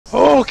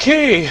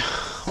Okay,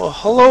 well,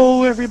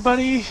 hello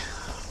everybody.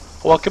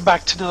 Welcome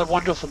back to another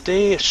wonderful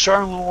day of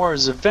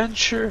Sharlenwar's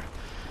adventure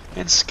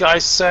in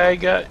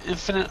SkySaga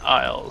Infinite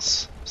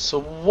Isles.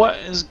 So what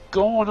is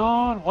going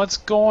on? What's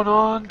going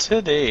on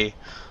today?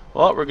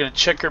 Well, we're going to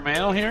check our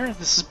mail here.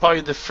 This is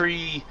probably the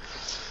free...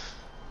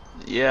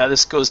 Yeah,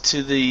 this goes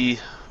to the...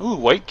 Ooh,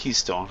 White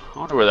Keystone. I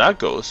wonder where that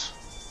goes.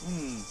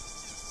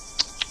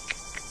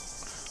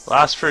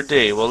 Last for a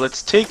day. Well,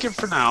 let's take it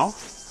for now.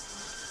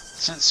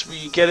 Since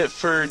we get it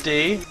for a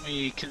day,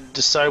 we can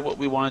decide what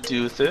we want to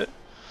do with it.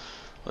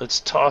 Let's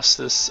toss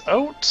this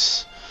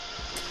out.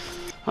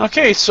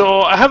 Okay, so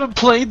I haven't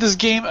played this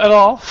game at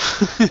all.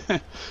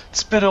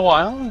 It's been a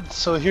while,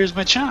 so here's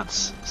my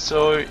chance.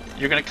 So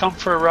you're going to come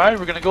for a ride.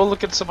 We're going to go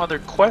look at some other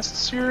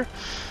quests here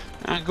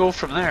and go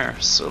from there.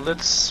 So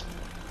let's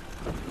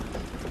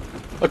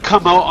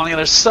come out on the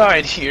other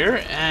side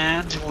here,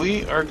 and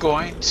we are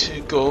going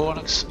to go and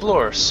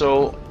explore.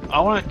 So I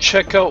want to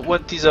check out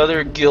what these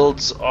other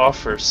guilds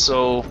offer.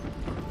 So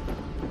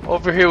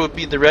over here would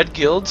be the Red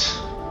Guild.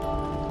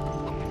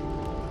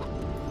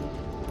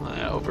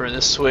 Over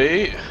this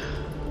way.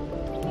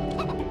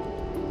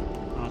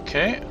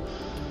 Okay.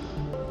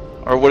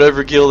 Or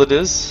whatever guild it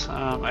is.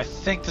 I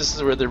think this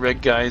is where the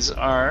red guys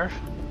are.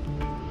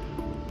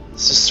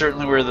 This is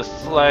certainly where the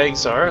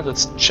flags are.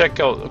 Let's check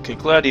out, okay,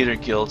 Gladiator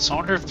Guild. So I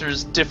wonder if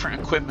there's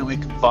different equipment we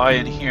can buy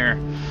in here.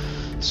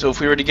 So if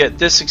we were to get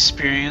this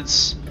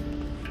experience,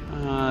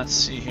 let's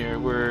see here,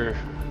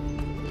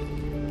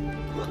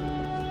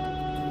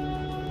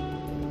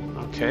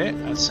 okay,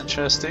 that's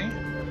interesting.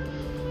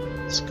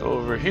 Let's go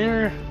over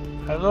here.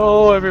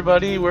 Hello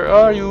everybody, where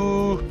are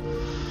you?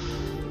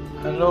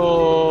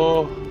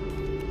 Hello.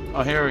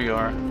 Oh, here we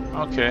are.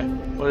 Okay,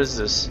 what is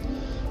this?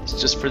 It's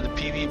just for the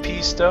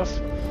PvP stuff?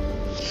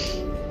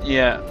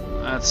 Yeah,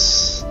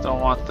 don't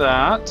want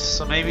that.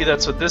 So maybe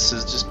that's what this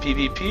is, just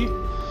PvP?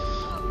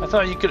 I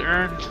thought you could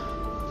earn...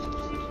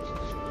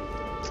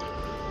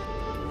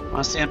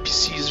 Unless the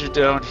NPCs are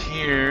down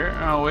here.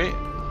 Oh wait.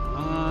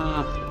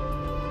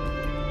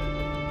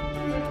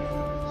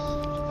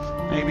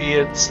 Maybe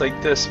it's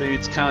like this. Maybe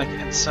it's kind of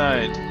like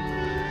inside.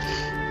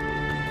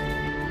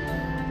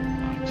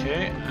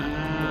 Okay.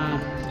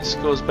 This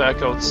goes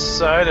back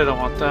outside. I don't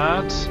want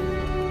that.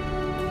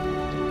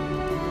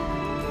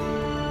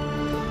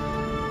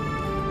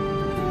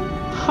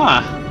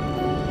 Huh.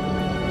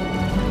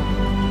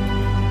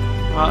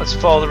 Well, let's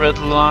follow the red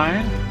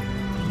line.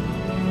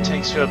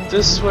 Takes you up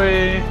this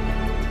way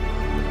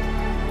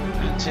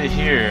and to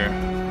here,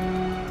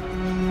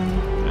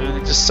 and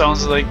it just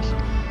sounds like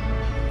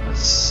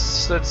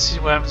let's see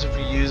what happens if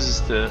we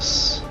use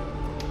this.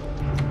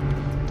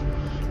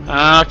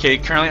 Okay,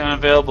 currently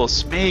unavailable,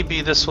 so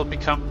maybe this will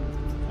become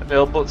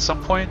available at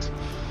some point.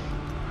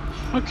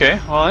 Okay,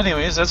 well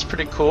anyways, that's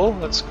pretty cool.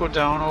 Let's go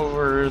down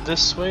over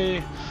this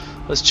way.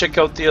 Let's check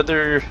out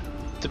the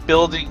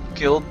building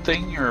guild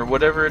thing or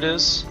whatever it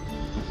is.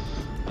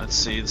 Let's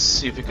see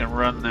if we can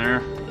run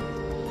there.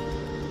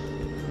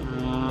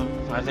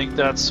 I think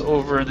that's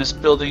over in this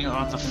building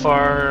on the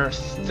far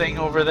thing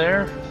over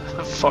there.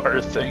 Far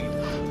thing.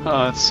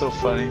 Oh, it's so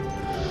funny.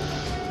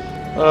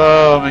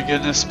 Oh my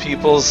goodness,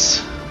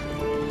 peoples.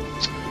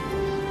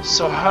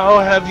 So how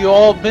have you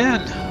all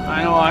been?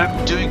 I know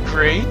I'm doing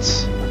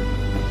great.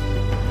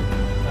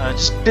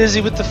 Just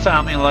busy with the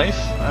family life,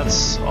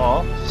 that's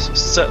all. So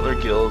Settler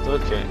Guild,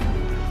 okay.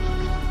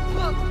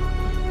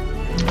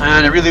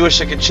 And I really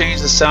wish I could change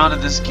the sound in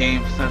this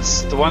game.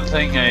 That's the one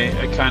thing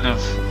I kind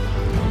of...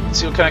 Let's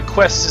see what kind of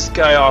quest this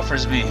guy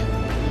offers me.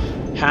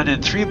 Hand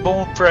in 3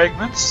 bone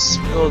fragments.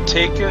 We'll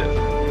take it.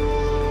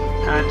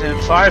 Hand in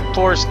 5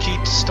 porous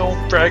keystone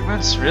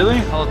fragments.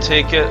 Really? I'll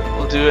take it.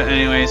 We'll do it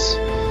anyways.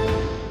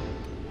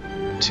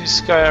 2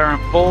 sky iron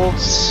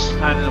bolts.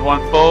 Hand in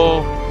 1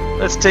 bow.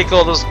 Let's take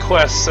all those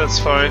quests. That's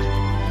fine.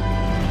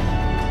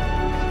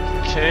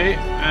 Okay.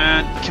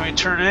 And can we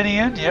turn any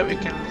in? Yeah, we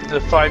can. The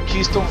 5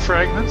 keystone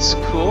fragments,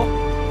 cool.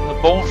 The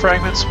bone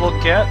fragments we'll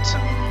get,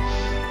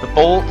 and the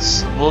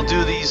bolts. We'll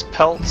do these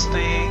pelts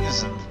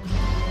things, and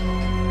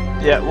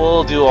yeah,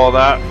 we'll do all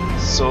that.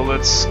 So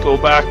let's go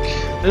back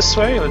this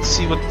way. Let's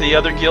see what the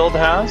other guild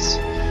has.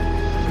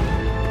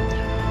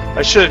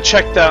 I should have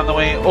checked that on the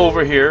way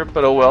over here,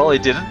 but oh well, I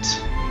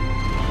didn't.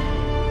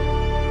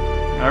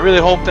 I really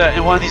hope that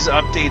in one of these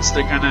updates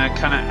they're gonna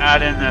kind of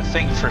add in a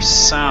thing for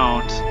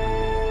sound.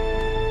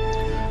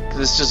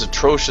 It's just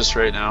atrocious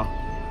right now,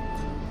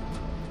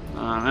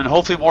 and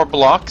hopefully more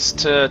blocks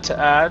to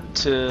add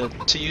to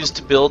use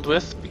to build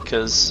with,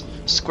 because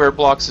square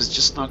blocks is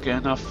just not good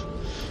enough.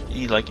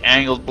 You need like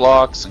angled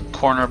blocks and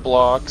corner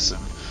blocks, and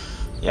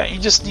yeah, you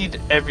just need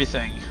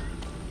everything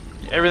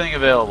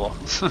available.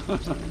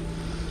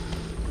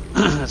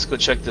 Let's go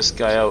check this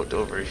guy out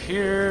over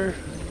here.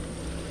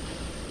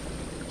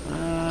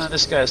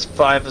 This guy has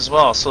 5 as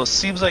well, so it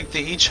seems like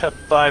they each have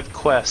 5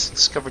 quests.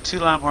 Discover 2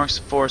 landmarks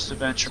of Forest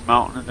Adventure,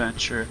 Mountain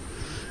Adventure,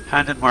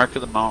 Hand and Mark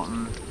of the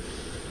Mountain.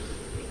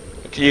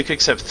 Okay, you can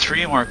accept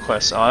 3 more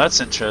quests. Oh, that's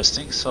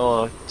interesting.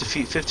 So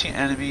defeat 15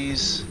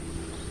 enemies,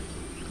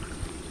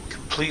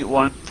 Complete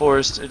one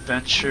forest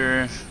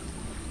adventure.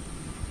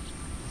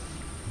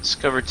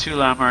 Discover 2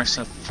 landmarks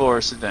in a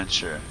forest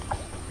adventure.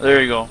 There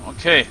you go.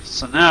 Okay,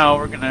 so now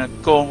we're gonna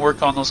go and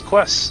work on those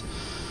quests.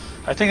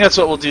 I think that's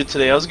what we'll do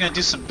today. I was gonna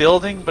do some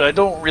building, but I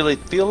don't really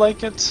feel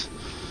like it.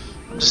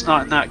 I'm just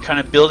not in that kind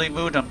of building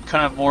mood. I'm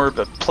kind of more of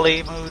a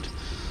play mood.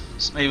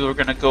 So maybe we're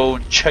gonna go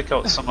and check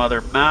out some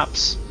other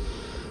maps.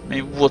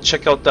 Maybe we'll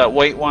check out that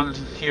white one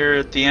here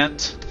at the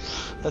end.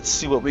 Let's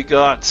see what we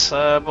got.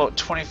 About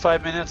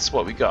 25 minutes.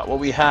 What we got? What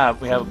we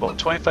have? We have about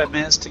 25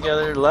 minutes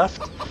together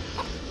left.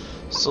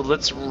 So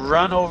let's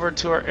run over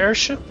to our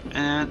airship,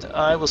 and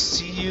I will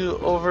see you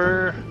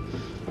over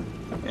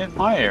in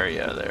my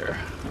area there.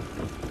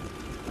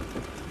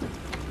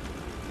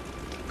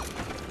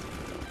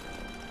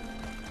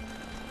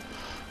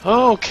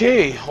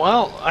 Okay,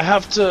 well, I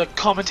have to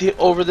commentate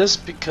over this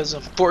because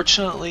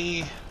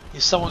unfortunately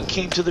someone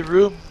came to the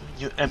room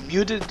and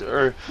muted,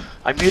 or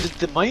I muted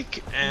the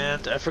mic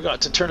and I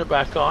forgot to turn it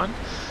back on.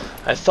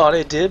 I thought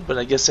I did, but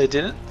I guess I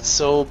didn't.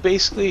 So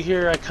basically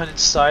here I kind of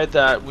decide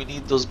that we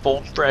need those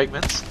bone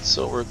fragments,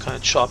 so we're kind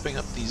of chopping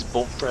up these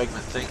bone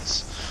fragment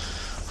things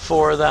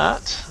for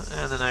that.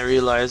 And then I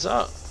realize,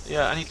 oh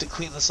yeah, I need to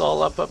clean this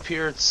all up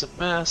here, it's a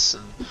mess.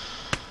 And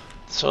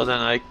so then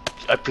I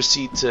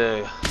proceed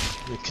to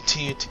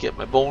continue to get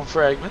my bone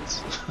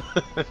fragments.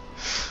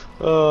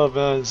 Oh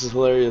man, this is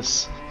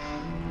hilarious.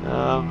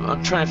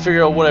 I'm trying to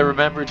figure out what I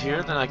remembered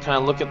here, then I kind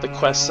of look at the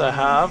quests I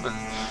have and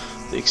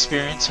the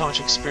experience, how much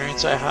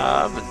experience I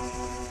have,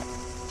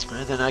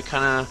 and then I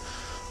kind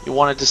of, you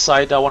want to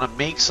decide I want to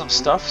make some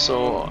stuff,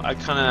 so I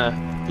kind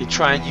of, you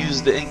try and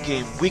use the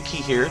in-game wiki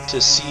here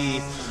to see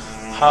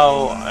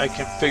how I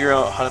can figure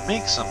out how to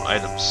make some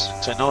items.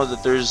 So I know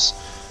that there's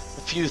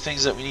a few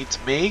things that we need to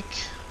make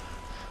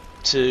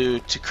to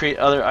create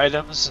other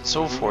items and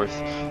so forth.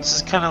 This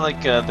is kind of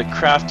like the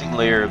crafting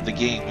layer of the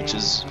game, which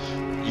is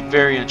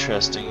very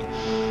interesting.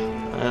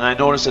 And I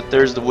noticed that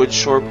there's the wood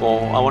short bow.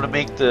 I want to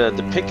make the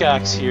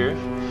pickaxe here,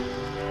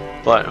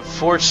 but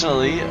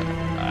unfortunately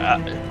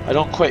I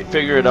don't quite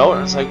figure it out.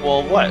 And it's like,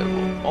 well, what?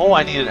 Oh,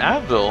 I need an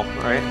anvil,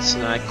 right? So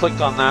then I click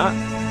on that,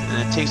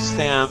 and it takes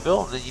the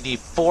anvil, and then you need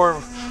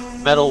 4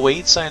 metal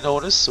weights, I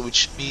noticed, so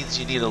which means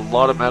you need a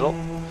lot of metal.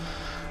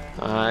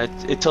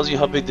 It tells you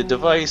how big the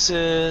device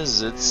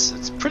is.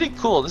 It's pretty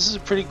cool. This is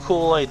a pretty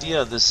cool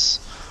idea, this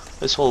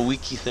whole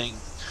wiki thing.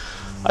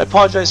 I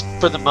apologize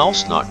for the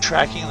mouse not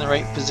tracking in the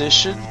right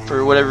position.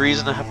 For whatever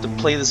reason, I have to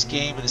play this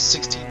game in a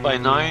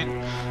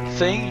 16:9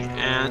 thing,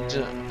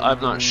 and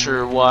I'm not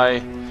sure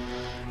why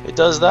it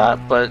does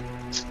that, but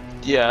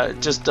yeah,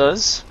 it just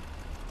does.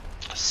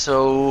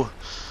 So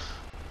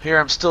here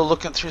I'm still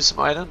looking through some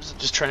items and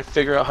just trying to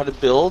figure out how to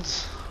build.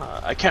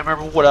 I can't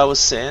remember what I was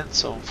saying,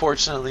 so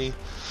unfortunately,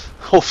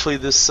 hopefully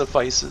this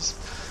suffices.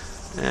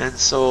 And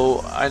so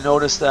I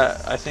noticed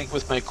that I think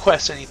with my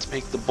quest I need to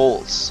make the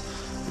bolts,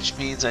 which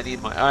means I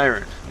need my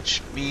iron,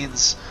 which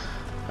means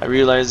I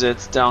realize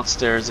it's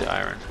downstairs, the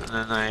iron. And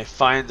then I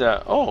find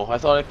that, oh, I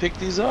thought I picked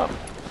these up.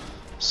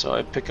 So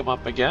I pick them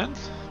up again,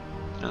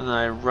 and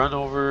I run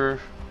over.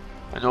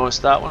 I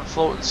noticed that one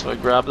floating, so I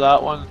grab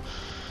that one,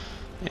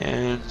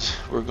 and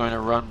we're going to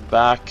run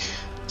back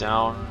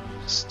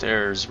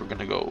downstairs. We're going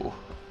to go.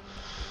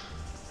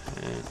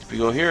 And we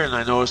go here, and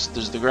I notice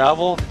there's the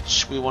gravel,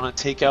 which we want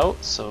to take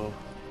out, so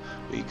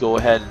we go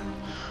ahead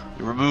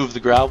and remove the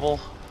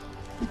gravel.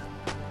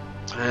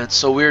 And it's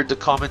so weird to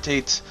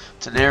commentate,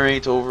 to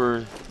narrate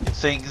over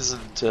things,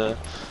 and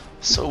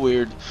so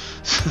weird.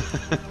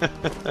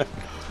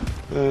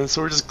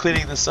 So we're just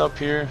cleaning this up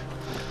here.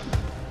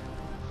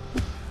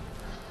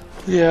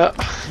 Yeah,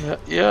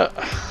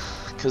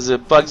 because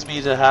it bugs me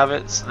to have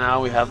it. So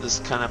now we have this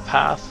kind of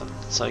path, and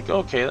it's like,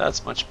 okay,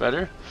 that's much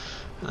better.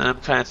 And then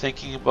I'm kind of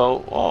thinking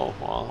about, oh,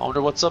 well, I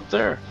wonder what's up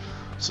there.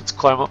 So let's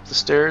climb up the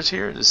stairs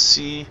here to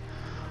see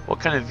what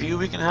kind of view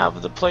we can have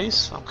of the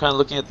place. I'm kind of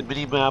looking at the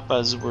mini map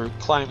as we're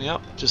climbing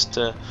up, just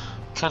to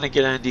kind of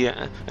get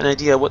an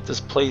idea what this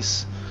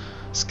place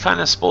is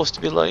kind of supposed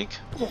to be like.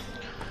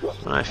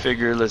 And I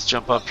figure let's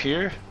jump up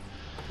here,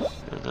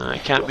 and then I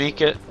can't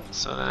make it,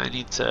 so then I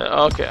need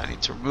to, okay, I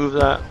need to remove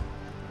that,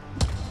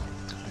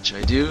 which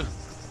I do.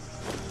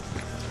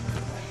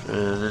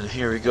 And then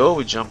here we go,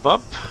 we jump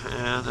up,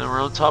 and then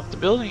we're on top of the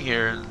building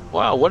here, and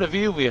wow, what a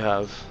view we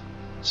have.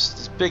 Just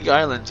this big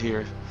island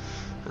here.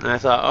 And I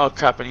thought, oh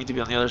crap, I need to be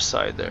on the other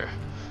side there.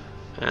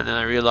 And then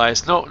I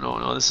realized,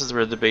 no, this is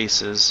where the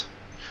base is.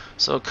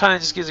 So it kind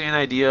of just gives me an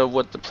idea of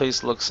what the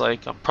place looks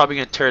like. I'm probably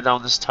going to tear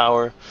down this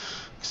tower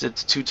because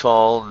it's too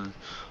tall, and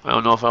I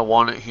don't know if I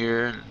want it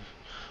here. And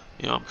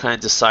you know, I'm kind of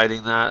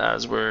deciding that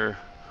as we're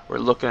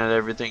looking at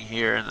everything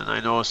here. And then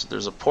I noticed that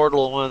there's a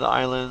portal on one of the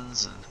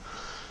islands, and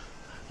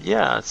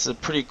yeah, it's a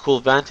pretty cool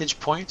vantage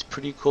point,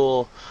 pretty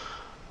cool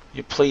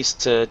place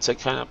to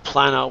kind of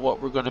plan out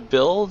what we're going to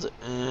build.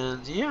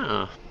 And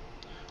yeah,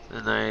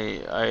 and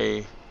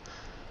I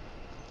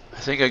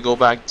think I go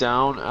back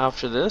down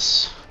after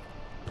this.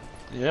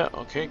 Yeah,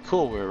 okay,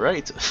 cool, we're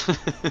right.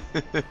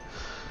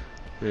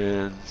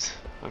 And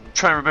I'm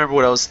trying to remember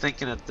what I was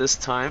thinking at this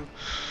time.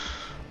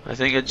 I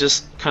think it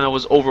just kind of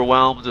was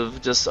overwhelmed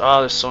of just,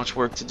 there's so much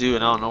work to do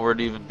and I don't know where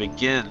to even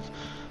begin,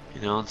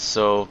 you know.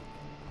 So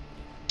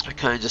I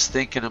kind of just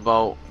thinking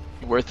about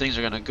where things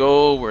are gonna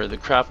go, where the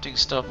crafting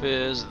stuff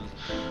is,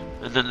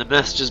 and then the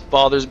mess just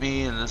bothers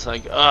me, and it's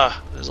like,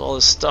 there's all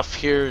this stuff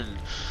here, and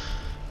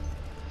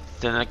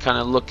then I kind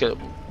of look at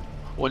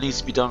what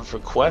needs to be done for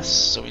quests.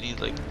 So we need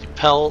like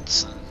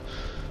pelts, and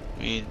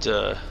we need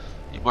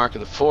Mark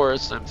of the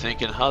Forest. And I'm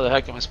thinking, how the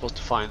heck am I supposed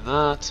to find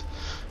that?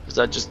 Is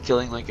that just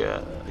killing like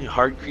a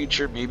hard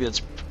creature? Maybe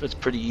that's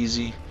pretty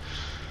easy.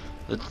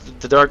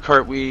 The dark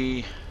heart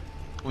we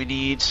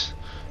need,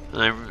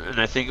 and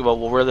I think about,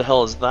 well, where the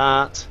hell is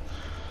that?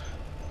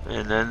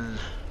 And then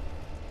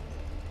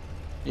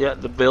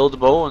the build a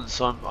bow, and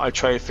so I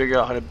try to figure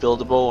out how to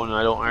build a bow, and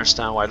I don't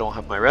understand why I don't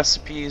have my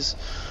recipes.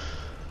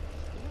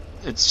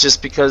 It's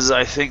just because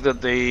I think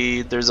that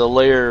there's a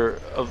layer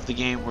of the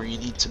game where you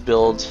need to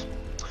build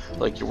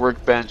like your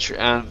workbench, your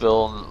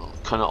anvil,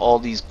 and kind of all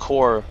these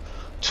core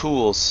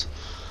tools,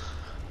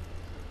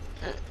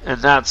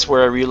 and that's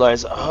where I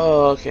realize,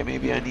 okay,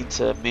 maybe I need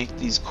to make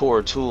these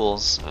core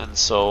tools, and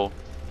so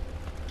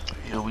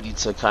we need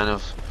to kind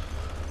of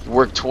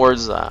work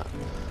towards that.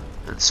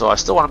 And so I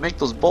still want to make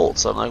those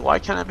bolts. I'm like, why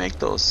can't I make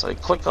those? So I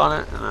click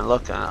on it and I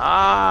look at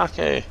it.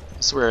 Okay,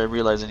 that's where I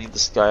realize I need the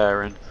sky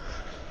iron,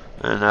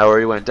 and I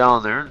already went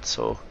down there, and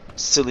so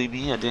silly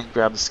me, I didn't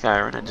grab the sky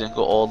iron. I didn't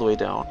go all the way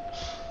down.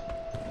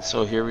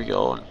 So here we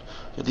go, and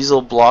these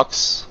little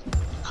blocks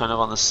kind of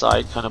on the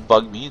side kind of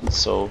bug me, and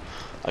so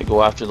I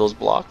go after those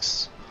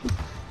blocks,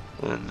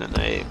 and then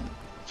I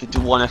could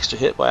do one extra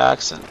hit by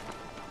accident.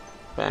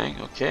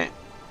 Bang, okay.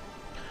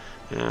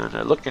 And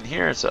I look in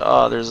here and say,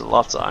 there's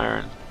lots of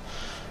iron.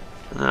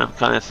 And then I'm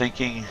kind of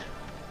thinking,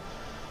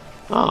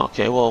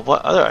 okay, well,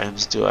 what other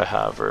items do I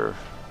have? Or,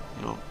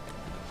 I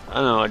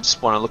don't know, I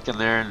just want to look in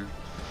there and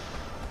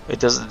it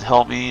doesn't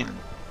help me. And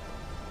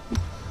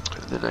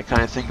then I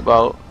kind of think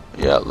about,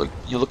 look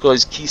at all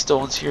these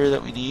keystones here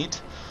that we need.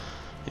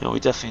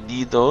 We definitely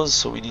need those,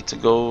 so we need to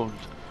go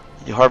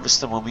and harvest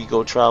them when we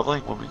go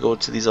traveling, when we go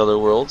to these other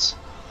worlds.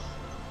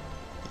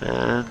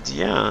 And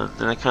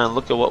then I kind of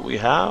look at what we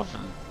have,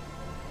 and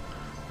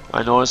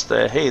I noticed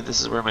that, hey,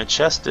 this is where my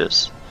chest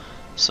is.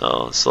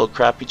 So it's a little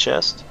crappy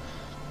chest.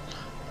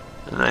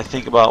 And I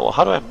think about, well,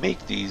 how do I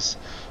make these?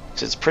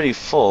 Because it's pretty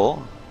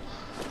full.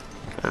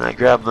 And I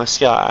grab my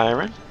sky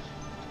iron,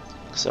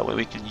 so that way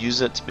we can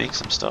use it to make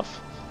some stuff.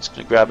 Just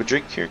gonna grab a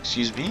drink here,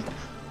 excuse me.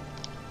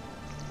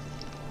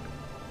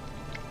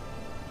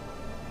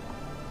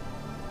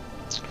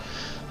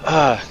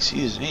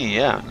 Excuse me,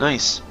 yeah,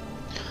 nice.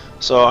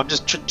 So I'm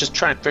just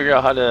trying to figure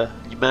out how to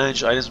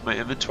manage items in my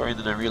inventory, and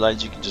then I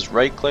realized you can just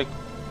right click,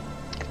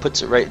 it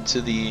puts it right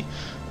into the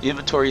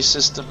inventory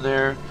system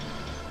there.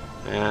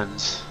 And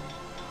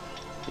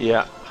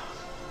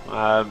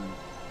what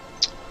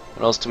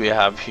else do we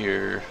have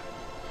here?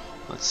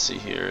 Let's see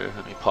here,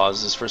 let me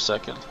pause this for a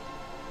second.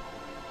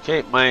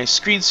 Okay, my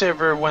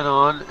screensaver went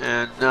on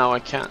and now I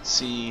can't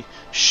see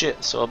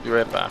shit, so I'll be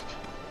right back.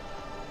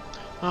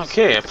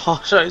 Okay, I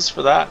apologize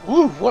for that.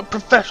 Woo, what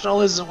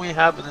professionalism we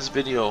have in this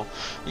video.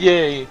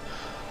 Yay.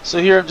 So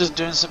here I'm just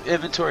doing some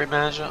inventory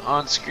management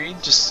on screen,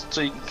 just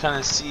so you can kind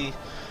of see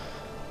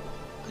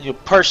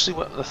partially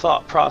what the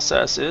thought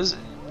process is.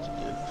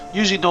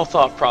 Usually no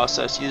thought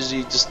process,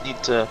 usually just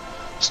need to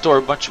store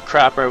a bunch of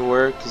crap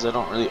everywhere because I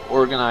don't really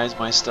organize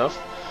my stuff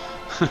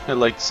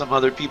like some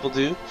other people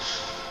do.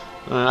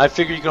 I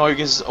figure you can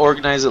always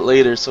organize it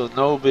later, so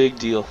no big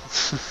deal.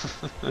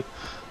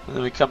 And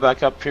then we come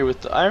back up here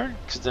with the iron,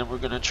 because then we're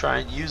going to try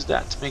and use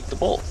that to make the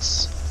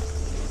bolts.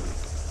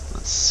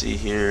 Let's see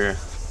here.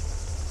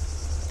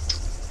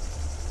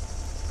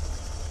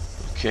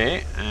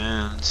 Okay,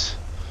 and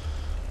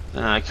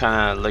then I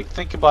kind of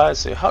think about it,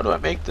 say, how do I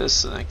make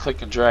this? And I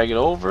click and drag it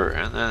over,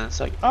 and then it's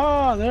like,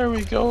 there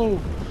we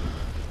go.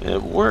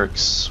 It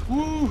works.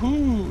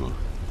 Woohoo!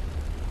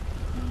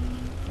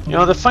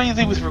 The funny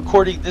thing with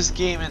recording this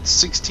game in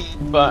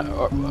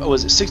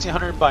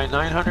 1600 by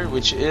 900,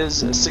 which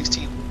is a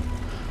 16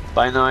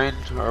 by 9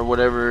 or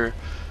whatever.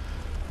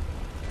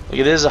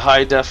 It is a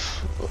high def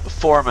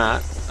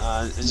format.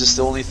 It's just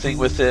the only thing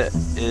with it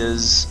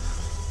is,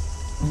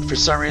 for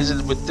some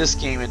reason with this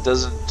game it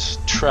doesn't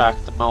track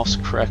the mouse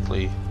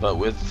correctly. But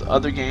with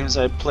other games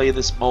I play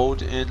this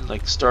mode in,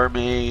 like Star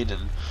Maid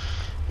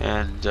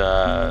and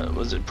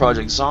was it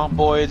Project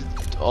Zomboid,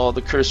 all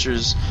the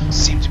cursors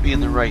seem to be in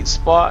the right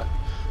spot.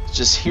 It's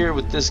just here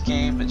with this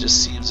game it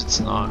just seems it's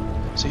not.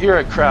 So here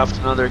I craft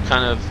another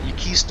kind of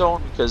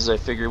keystone because I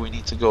figure we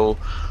need to go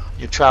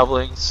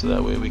traveling, so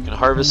that way we can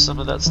harvest some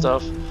of that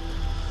stuff,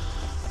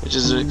 which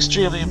is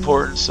extremely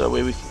important, so that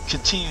way we can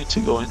continue to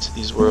go into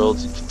these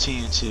worlds and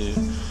continue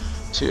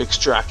to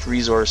extract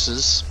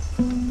resources.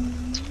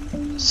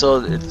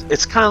 So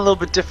it's kind of a little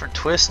bit different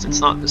twist. It's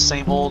not the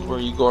same old where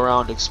you go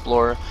around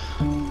explore,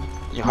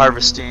 you're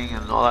harvesting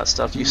and all that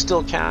stuff. You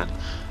still can,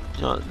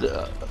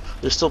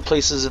 there's still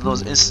places in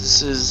those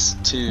instances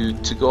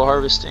to go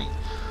harvesting,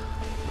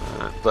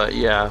 But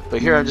yeah,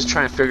 but here I'm just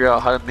trying to figure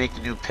out how to make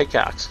a new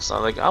pickaxe. So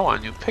I'm like, I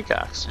want a new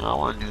pickaxe, you know, I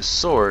want a new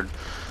sword.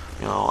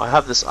 You know, I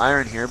have this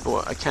iron here,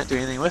 but I can't do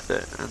anything with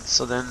it. And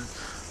so then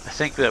I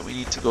think that we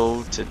need to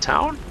go to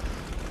town.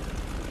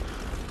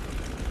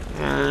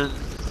 And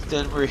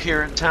then we're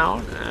here in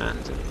town, and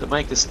the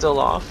mic is still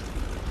off.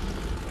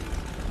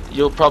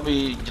 You'll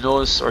probably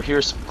notice or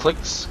hear some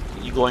clicks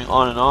you going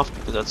on and off,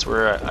 because that's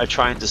where I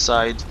try and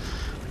decide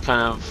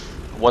kind of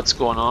what's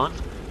going on.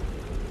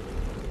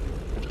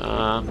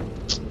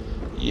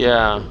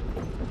 Yeah,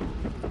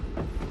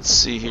 let's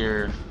see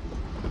here.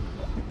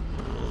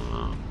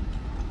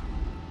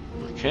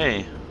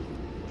 Okay,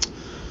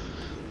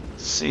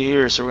 let's see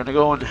here. So we're gonna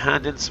go and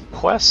hand in some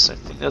quests. I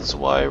think that's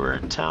why we're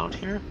in town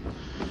here.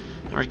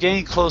 And we're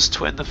getting close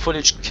to when the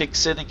footage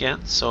kicks in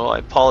again, so I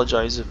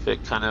apologize if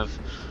it kind of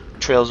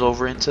trails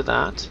over into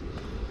that.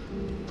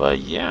 But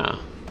yeah,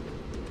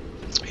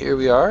 here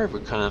we are. We're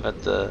kind of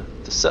at the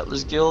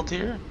Settlers Guild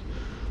here.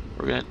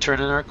 We're gonna turn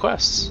in our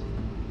quests.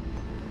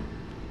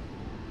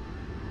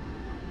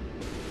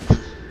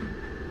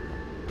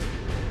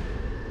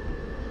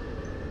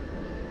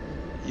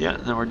 Yeah,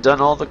 and then we're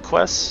done all the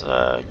quests.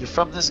 You're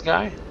from this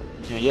guy?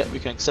 Yeah, yet we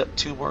can accept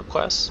 2 more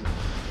quests.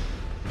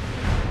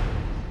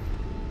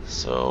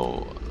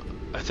 So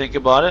I think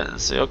about it and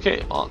say,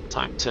 okay, well,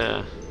 time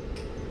to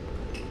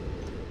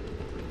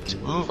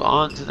move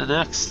on to the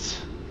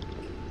next.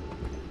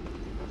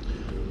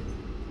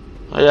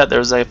 Oh yeah,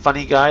 there's a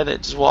funny guy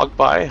that just walked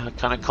by. I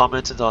kind of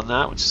commented on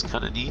that, which is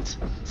kind of neat.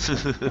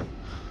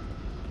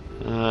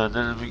 And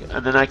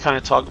then I kind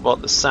of talk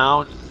about the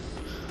sound.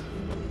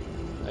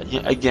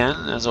 Again,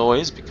 as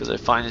always, because I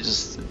find it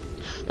just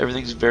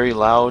everything's very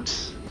loud,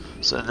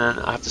 so then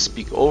I have to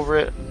speak over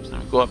it. So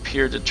I go up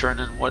here to turn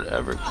in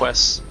whatever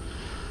quests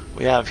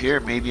we have here.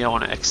 Maybe I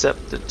want to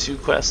accept the 2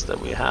 quests that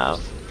we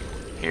have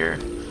here.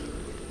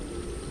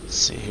 Let's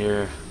see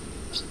here.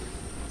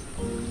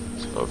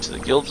 Let's go over to the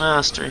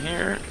Guildmaster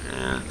here,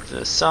 and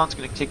the sound's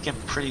going to kick in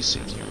pretty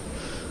soon here.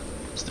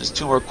 So there's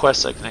 2 more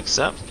quests I can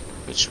accept,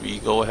 which we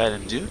go ahead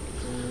and do.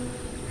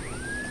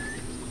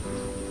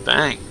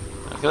 Bang!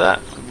 Look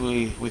at that.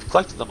 We've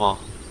collected them all.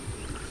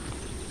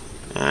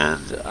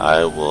 And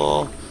I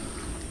will,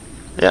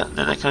 yeah,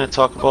 then I kind of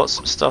talk about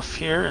some stuff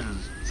here, and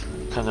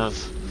kind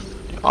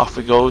of off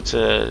we go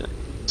to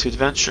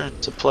adventure,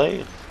 to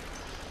play.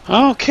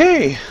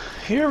 Okay,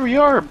 here we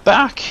are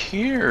back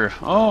here.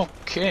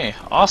 Okay,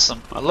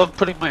 awesome. I love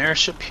putting my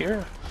airship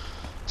here.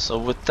 So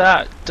with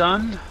that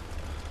done,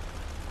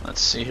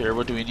 let's see here,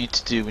 what do we need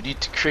to do? We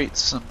need to create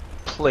some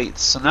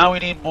plates. So now we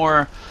need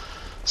more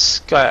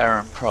sky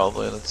iron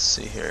probably. Let's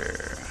see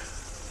here.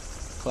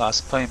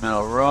 Glass plate,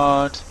 metal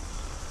rod.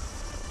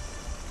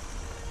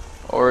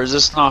 Or is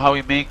this not how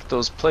we make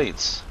those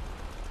plates?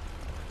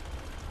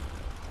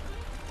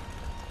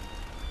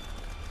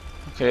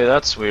 Okay,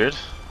 that's weird.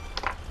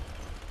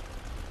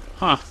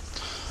 Huh.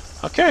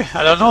 Okay,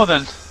 I don't know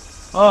then.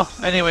 Well,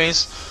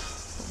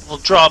 anyways, we'll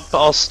drop,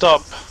 I'll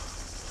stop.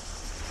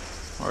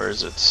 Where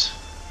is it?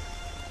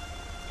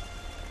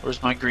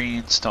 Where's my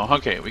green stone?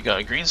 Okay, we got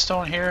a green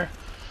stone here.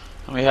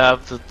 And we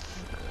have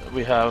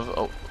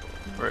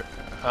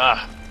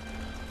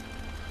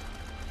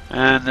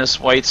and this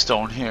white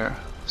stone here.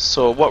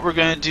 So what we're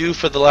going to do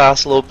for the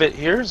last little bit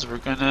here is we're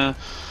going to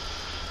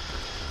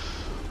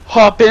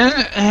hop in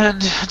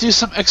and do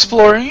some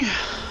exploring.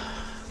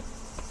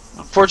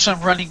 Unfortunately,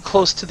 I'm running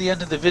close to the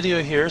end of the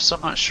video here, so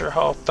I'm not sure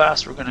how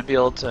fast we're going to be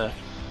able to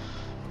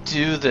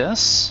do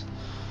this.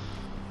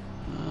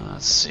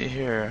 Let's see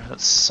here.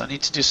 I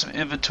need to do some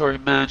inventory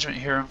management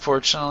here,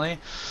 unfortunately.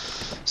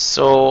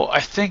 So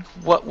I think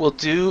what we'll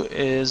do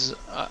is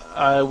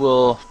I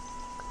will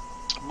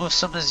move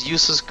some of this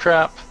useless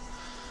crap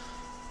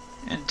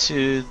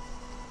into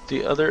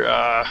the other.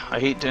 I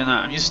hate doing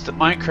that. I'm used to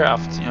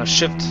Minecraft, you know,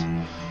 shift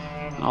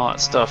and all that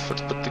stuff.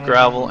 Let's put the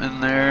gravel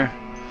in there.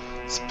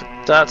 Let's put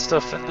that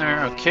stuff in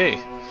there. Okay.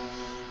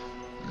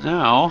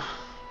 Now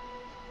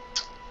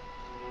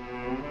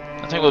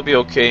I think we'll be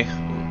okay.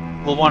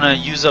 We'll want to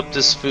use up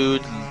this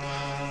food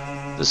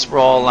and this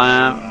raw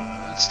lamb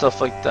and stuff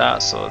like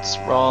that. So it's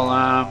raw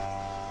lamb,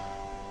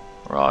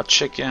 raw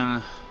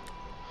chicken.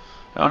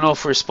 I don't know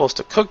if we're supposed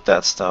to cook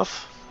that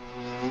stuff,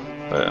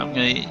 but I'm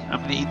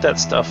gonna eat that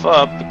stuff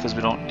up because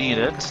we don't need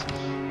it.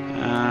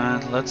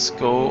 And let's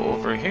go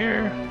over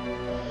here.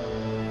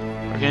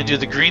 We're gonna do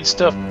the green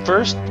stuff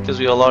first because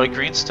we have a lot of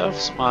green stuff,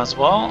 so might as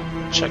well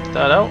check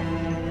that out.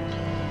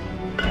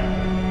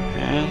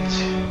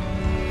 And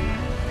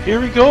here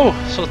we go.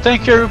 So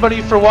thank you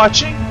everybody for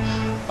watching.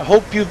 I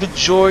hope you've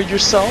enjoyed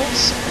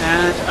yourselves,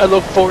 and I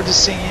look forward to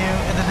seeing you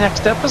in the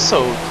next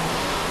episode.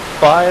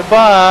 Bye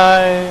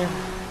bye.